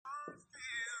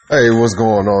Hey, what's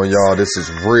going on, y'all? This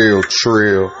is Real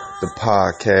Trill, the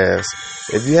podcast.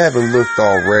 If you haven't looked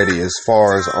already as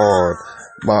far as on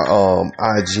my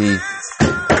IG,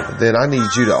 then I need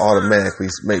you to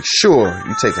automatically make sure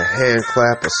you take a hand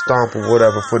clap, a stomp, or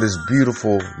whatever for this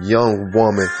beautiful young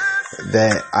woman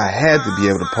that I had to be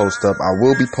able to post up. I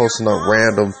will be posting up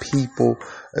random people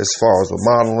as far as with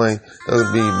modeling.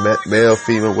 Doesn't mean male,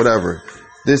 female, whatever.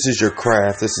 This is your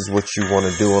craft. This is what you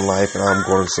want to do in life, and I'm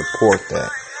going to support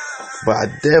that. But I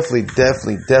definitely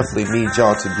need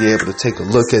y'all to be able to take a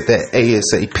look at that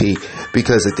ASAP,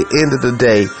 because at the end of the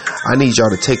day, I need y'all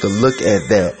to take a look at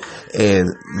that and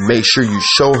make sure you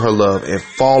show her love and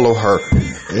follow her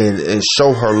and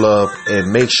show her love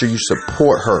and make sure you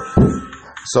support her.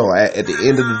 So at the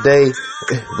end of the day,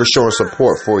 we're showing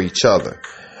support for each other.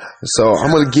 So I'm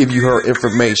going to give you her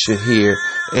information here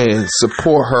and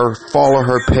support her, follow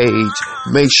her page.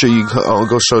 Make sure you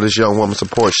go show this young woman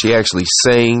support. She actually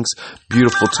sings,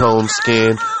 beautiful toned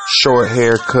skin, short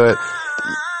haircut.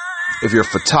 If you're a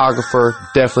photographer,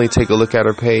 definitely take a look at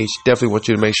her page. Definitely want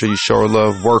you to make sure you show her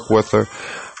love, work with her.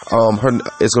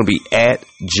 It's going to be at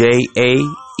JAESLIFE_.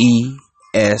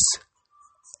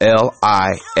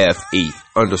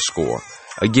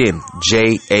 Again,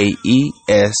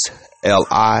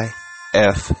 JAESLIFE_.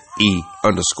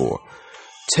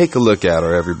 Take a look at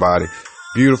her, everybody.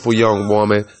 Beautiful young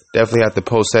woman. Definitely have to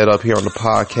post that up here on the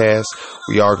podcast.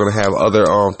 We are going to have other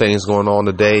things going on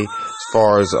today as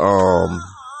far as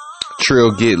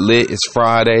Trill Get Lit. It's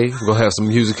Friday. We're going to have some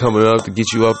music coming up to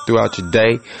get you up throughout your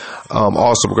day.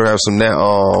 Also, we're going to have some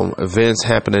events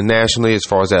happening nationally as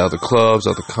far as at other clubs,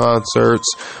 other concerts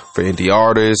for indie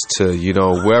artists to,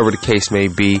 wherever the case may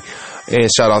be. And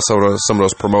shout out some of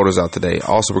those promoters out today.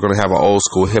 Also, we're going to have an old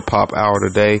school hip hop hour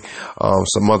today.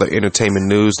 Some other entertainment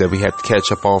news that we had to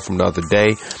catch up on from the other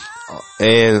day.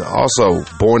 And also,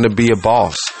 Born to Be a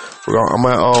Boss. I'm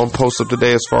going to post up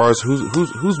today as far as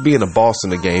who's being a boss in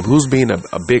the game, who's being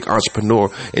a big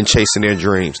entrepreneur and chasing their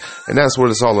dreams. And that's what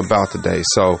it's all about today.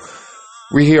 So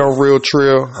we're here on Real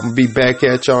Trill. I'm going to be back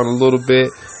at y'all in a little bit,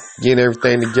 getting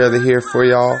everything together here for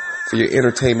y'all, for your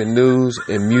entertainment news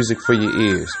and music for your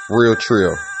ears. Real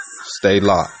Trill. Stay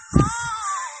locked.